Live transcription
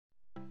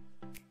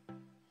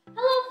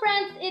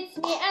it's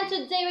me, and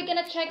today we're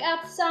gonna check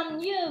out some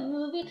new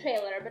movie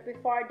trailer. But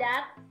before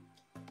that,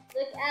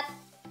 look at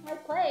my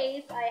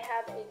place. I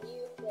have a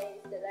new place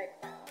that I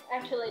found.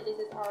 Actually, this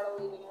is our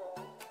living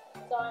room,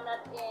 so I'm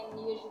not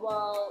in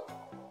usual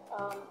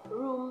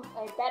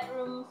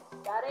bedroom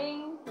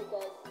setting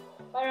because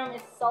my room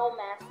is so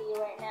messy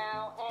right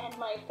now, and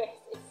my face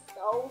is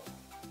so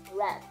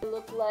red. I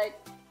look like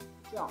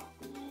junk.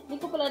 Hindi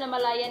ko pala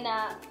namalaya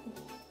na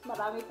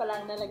marami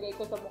palang nalagay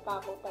ko sa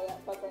mukha ko, kaya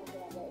pasensya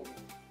na guys.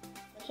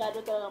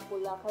 Masyado talagang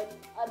pula. Kahit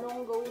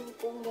anong gawin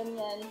kong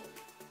ganyan,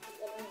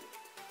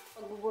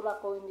 pagbubura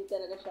ko, hindi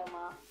talaga siya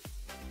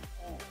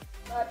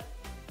but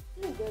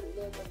still good.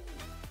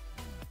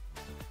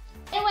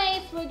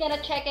 Anyways, we're gonna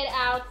check it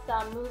out,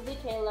 some movie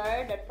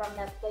trailer that from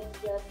Netflix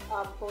just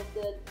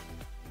posted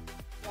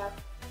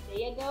last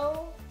day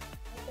ago.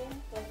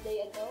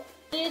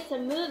 This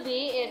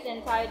movie is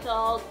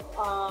entitled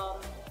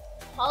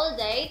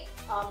HoliDate,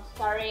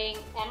 starring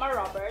Emma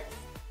Roberts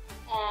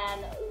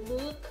and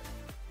Luke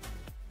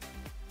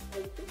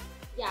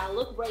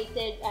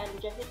Bracey and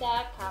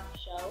Jessica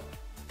Capshaw,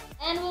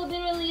 and will be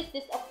released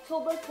this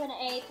October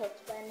 28th of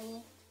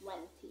 2020.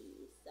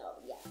 So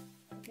yeah,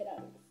 I'm kind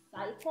of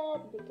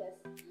excited because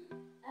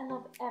I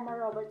love Emma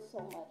Roberts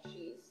so much.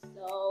 She's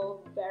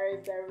so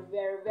very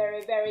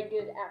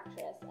good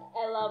actress.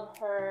 I love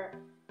her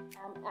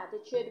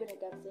attitude when it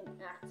comes in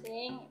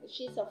acting.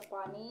 She's so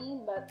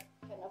funny but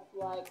kind of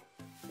like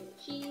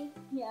bitchy.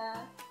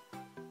 Yeah,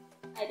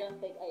 I don't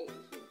think I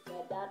should say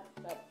that,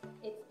 but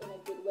it's in a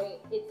good way.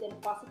 It's in a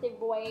positive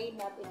way,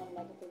 not in a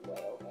negative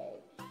way.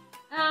 Okay.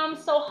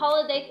 So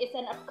HoliDate is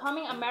an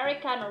upcoming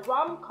American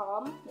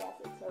rom-com. Yes,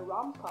 it's a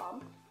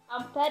rom-com.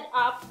 I'm fed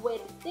up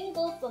with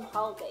singles on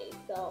holiday,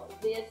 so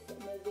this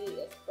movie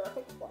is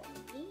perfect for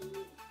me.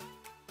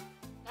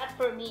 Not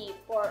for me,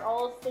 for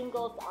all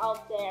singles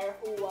out there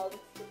who wants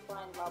to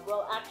find love.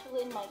 Well,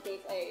 actually, in my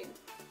case,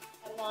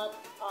 I'm not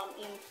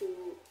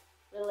into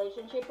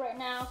relationship right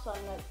now, so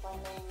I'm not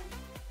finding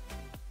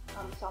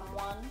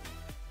someone.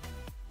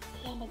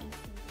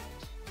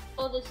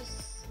 So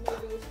this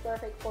movie is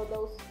perfect for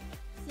those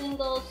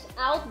singles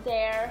out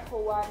there who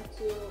want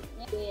to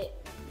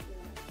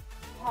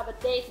have a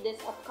date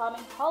this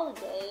upcoming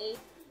holiday.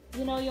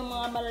 You know, yung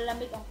mga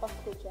malalamig ang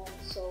Pasko dyan.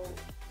 So,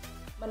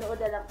 manood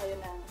na lang kayo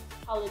ng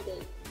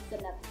HoliDate sa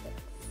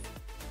Netflix.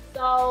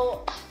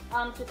 So,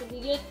 to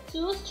continue,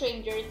 two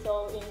strangers.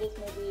 So, in this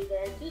movie,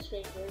 there are two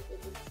strangers,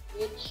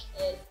 which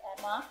is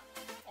Emma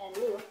and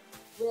Rue,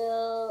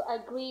 will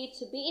agree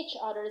to be each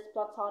other's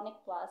platonic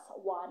plus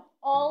one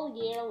all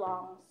year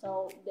long.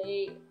 So,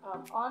 they,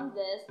 on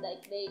this,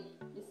 like, they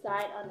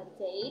decide on a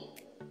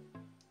date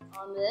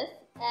on this,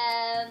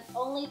 and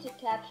only to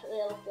catch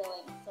real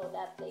feelings so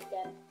that they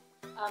can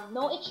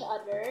know each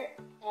other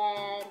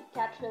and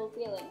catch real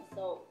feelings.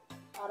 So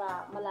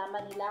para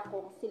malaman nila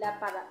kung sila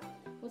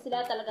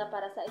talaga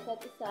para sa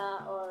isa't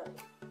isa, or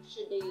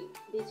should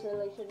this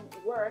relation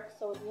work.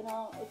 So you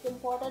know, it's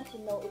important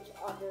to know each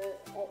other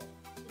and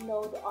to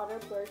know the other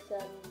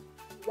person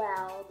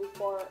well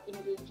before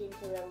engaging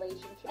to a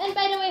relationship. And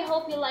by the way,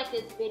 hope you like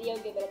this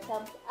video. Give it a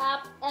thumbs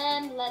up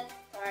and let's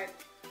start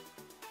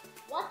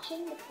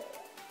watching the trailer.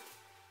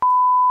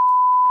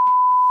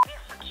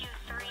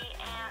 Q3,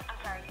 and I'm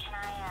sorry, can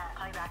I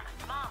call you back?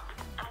 Mom,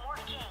 I'm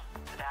working.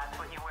 That's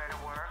what you wear to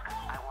work?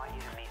 I want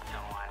you to meet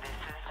someone. This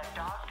is a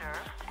doctor,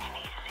 and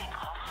he's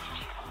single.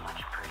 She's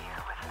much prettier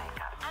with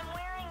makeup. I'm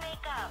wearing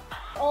makeup.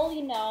 All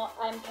you know,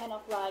 I'm kind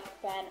of like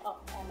fan of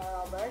Emma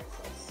Roberts,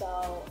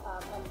 so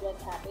I'm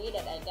just happy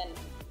that I can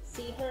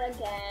see her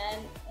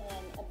again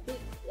in a big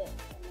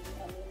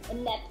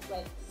in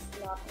Netflix,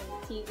 not in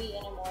TV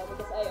anymore,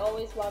 because I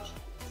always watch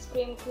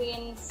Scream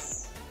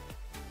Queens.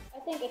 I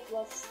think it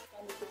was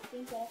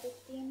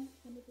 2016,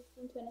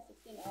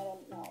 I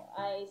don't know.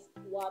 I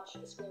watched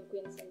Scream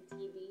Queens on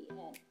TV,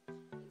 and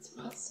it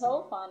was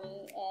so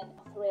funny and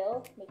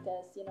thrilled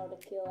because, you know, the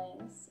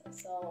killings.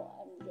 So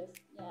I'm just,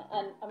 yeah,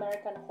 an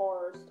American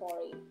Horror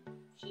Story,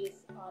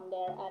 she's on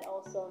there, and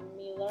also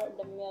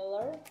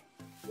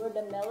We're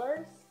the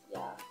Millers.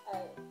 Yeah,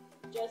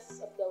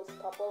 just of those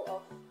couple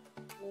of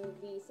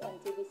movies and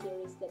TV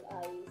series that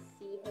I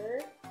see her,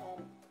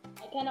 and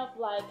I kind of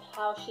like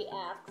how she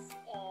acts,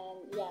 and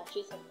yeah,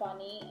 she's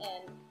funny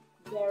and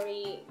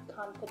very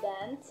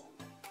confident,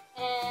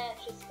 and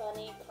she's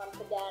funny,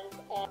 confident,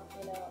 and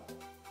you know,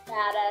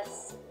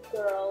 badass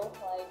girl,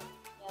 like,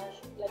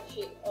 yeah,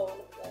 she owned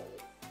the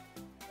place.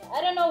 Yeah,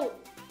 I don't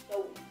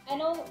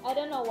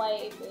know why,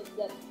 if it's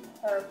that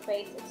her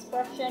face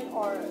expression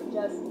or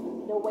just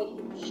the way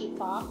she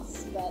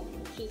talks, but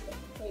she's a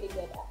pretty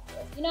good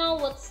actress. You know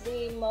what's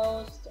the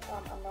most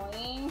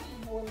annoying?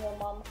 When your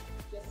mom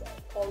just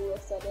call you a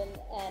sudden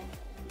and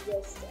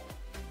just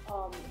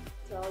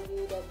tell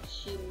you that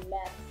she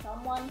met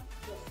someone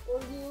just for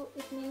you.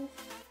 It means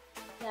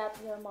that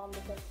your mom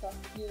doesn't trust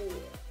you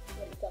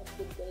when it comes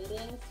to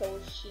dating, so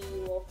she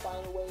will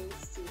find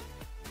ways to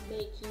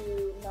make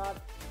you not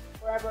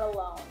forever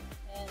alone.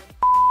 And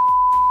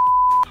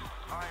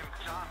I'm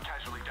done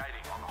casually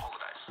dating on the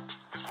holidays.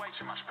 It's way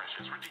too much pressure.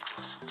 It's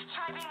ridiculous.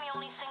 Try being the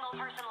only single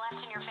person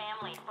left in your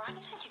family.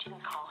 Rodney said you didn't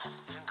call him.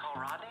 You didn't call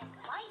Rodney?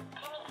 Why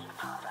didn't you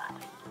call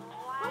Rodney?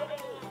 Why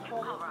didn't you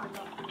call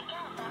Rodney? Because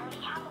I already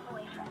have a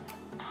boyfriend.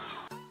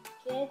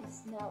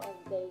 Kids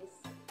nowadays,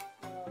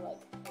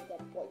 like I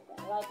get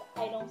boyfriend. Like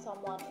I know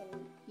someone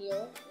in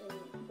here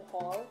in the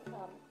hall.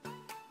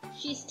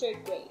 She's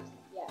third grade,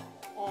 yeah,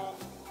 and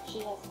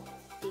she has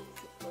 6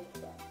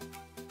 boyfriends.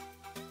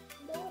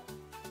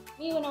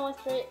 Me when I was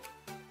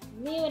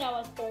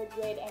third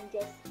grade, I'm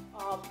just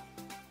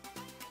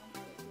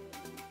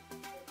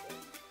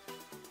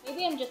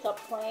maybe I'm just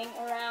playing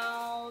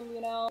around,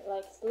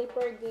 like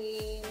slipper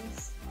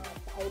games,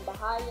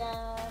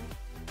 bahay-bahayan,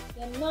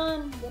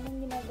 ganun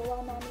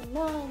ginagawa namin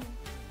nun.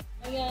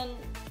 Ngayon,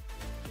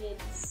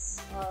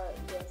 kids are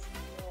just,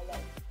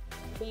 like,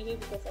 maybe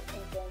because of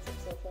influence of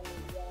social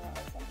media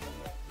or something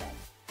like that.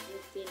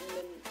 You've seen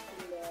them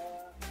in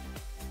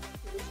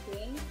the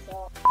screen,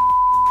 so.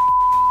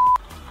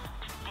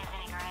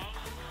 Isn't he great?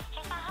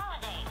 He's on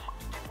holiday.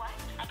 What?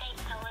 A date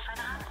solely for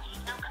the holiday.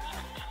 No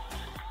commitment.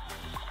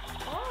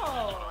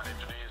 Oh! What I need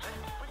to do is, we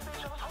can be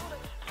each other's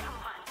holidays. Come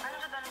on.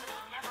 Friends with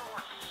benefits never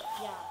work.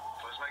 Yeah.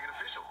 So let's make it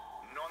official.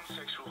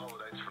 Non-sexual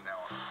holidays from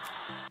now on.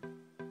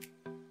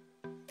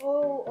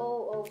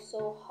 Oh,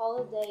 so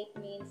HoliDate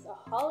means a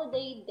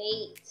holiday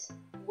date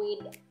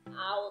with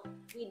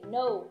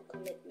no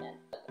commitment.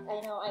 I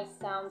know I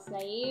sound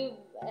naive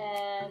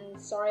and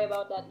sorry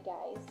about that,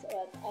 guys,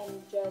 but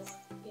I'm just,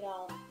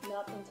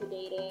 not into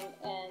dating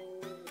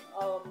and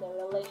all of the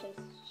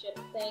relationship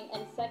thing.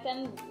 And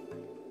second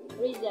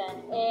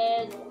reason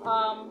is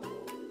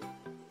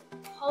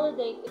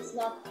HoliDate is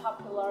not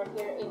popular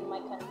here in my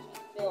country,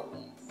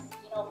 Philippines.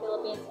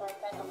 Philippines are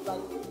kind of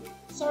like,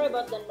 sorry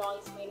about the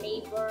noise, my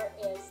neighbor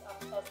is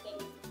testing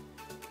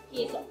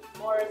his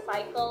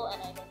motorcycle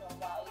and I don't know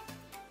why,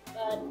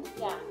 but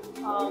yeah,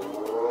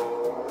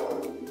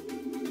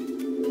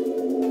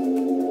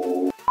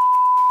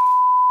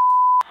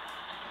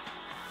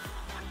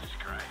 This is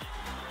great.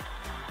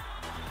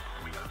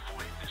 We can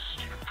avoid this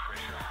stupid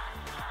pressure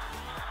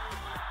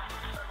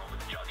and all the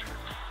judgment.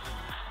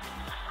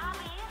 I'll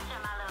be used to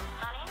my little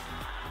bunny.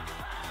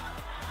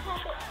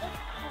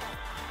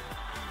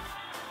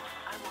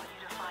 I want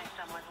you to find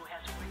someone who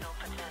has real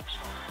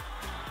potential.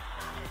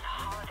 This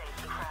holiday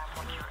crap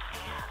like your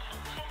aunt.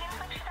 She seems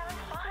like she's having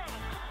fun.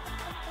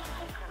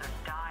 She's gonna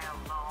die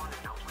alone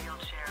in a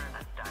wheelchair and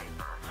a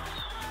diaper.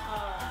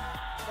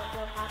 what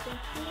will happen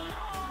to me?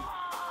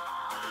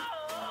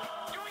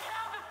 Do we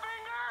have the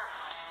finger?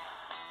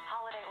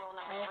 Holiday rule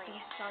number 3.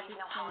 Leave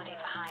no holiday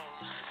behind.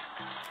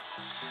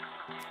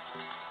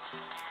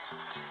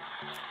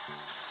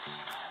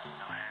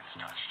 No hands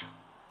touched.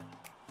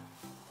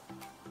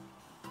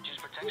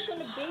 Just Who's protection.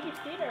 the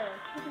babysitter?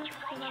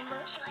 Remember?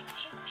 She likes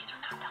you. These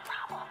are not the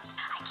problems.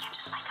 I can't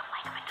just like him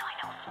until I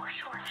know for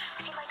sure.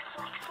 If he likes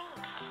me.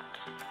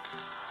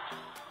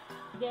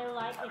 They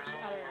like each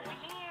other.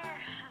 Here.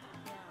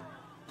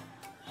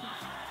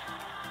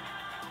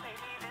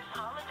 Maybe this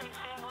holiday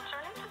thing will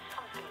turn into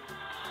something.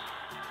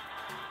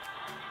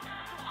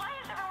 Why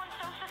is everyone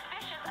so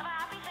suspicious of a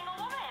happy single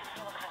woman?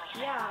 You look really sad.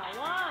 Yeah,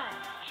 why?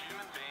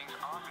 Human beings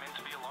aren't meant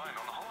to be alone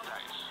on the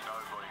holidays.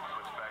 Nobody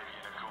puts baby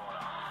in a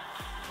corner.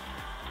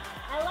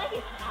 I like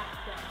his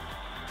accent.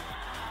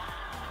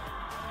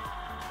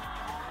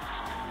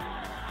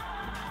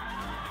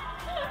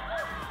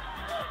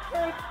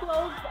 Her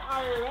clothes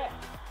are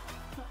ripped.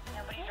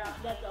 Nobody drops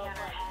That's baby all on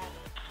her right. head.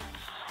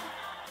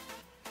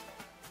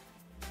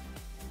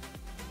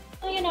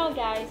 So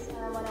guys,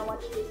 when I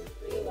watched this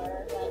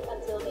trailer, like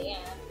until the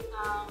end,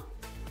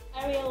 I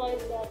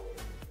realized that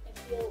I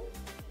feel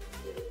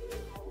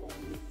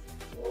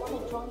you want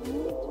to join me?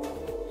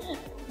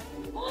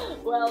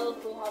 Well,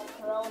 we have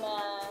Corona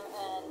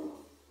and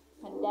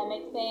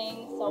pandemic thing,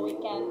 so we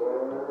can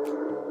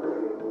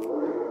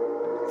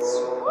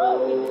screw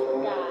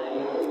you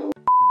guys.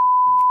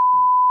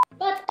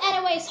 But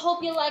anyways,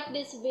 hope you like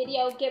this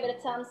video. Give it a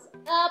thumbs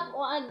up.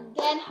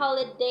 Again,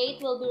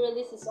 HoliDate will be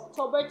released this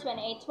October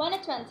 28,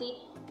 2020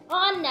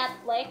 on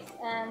Netflix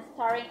and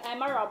starring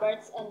Emma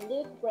Roberts and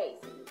Luke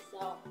Bracey.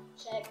 So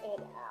check it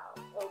out,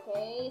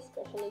 okay?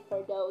 Especially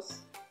for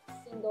those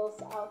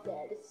singles out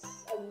there. This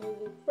is a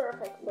movie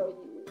perfect for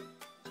you.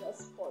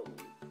 Just for you.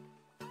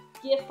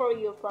 Gift for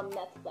you from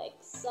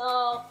Netflix.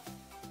 So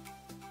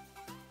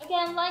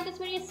again, like this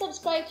video,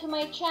 subscribe to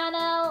my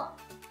channel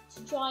to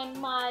join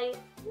my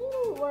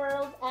new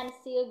world, and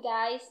see you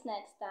guys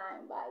next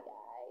time. Bye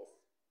guys.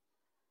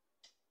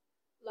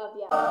 Love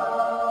ya.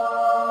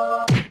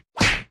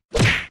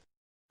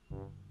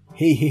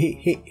 Hey, hey, hey,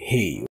 hey,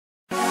 hey.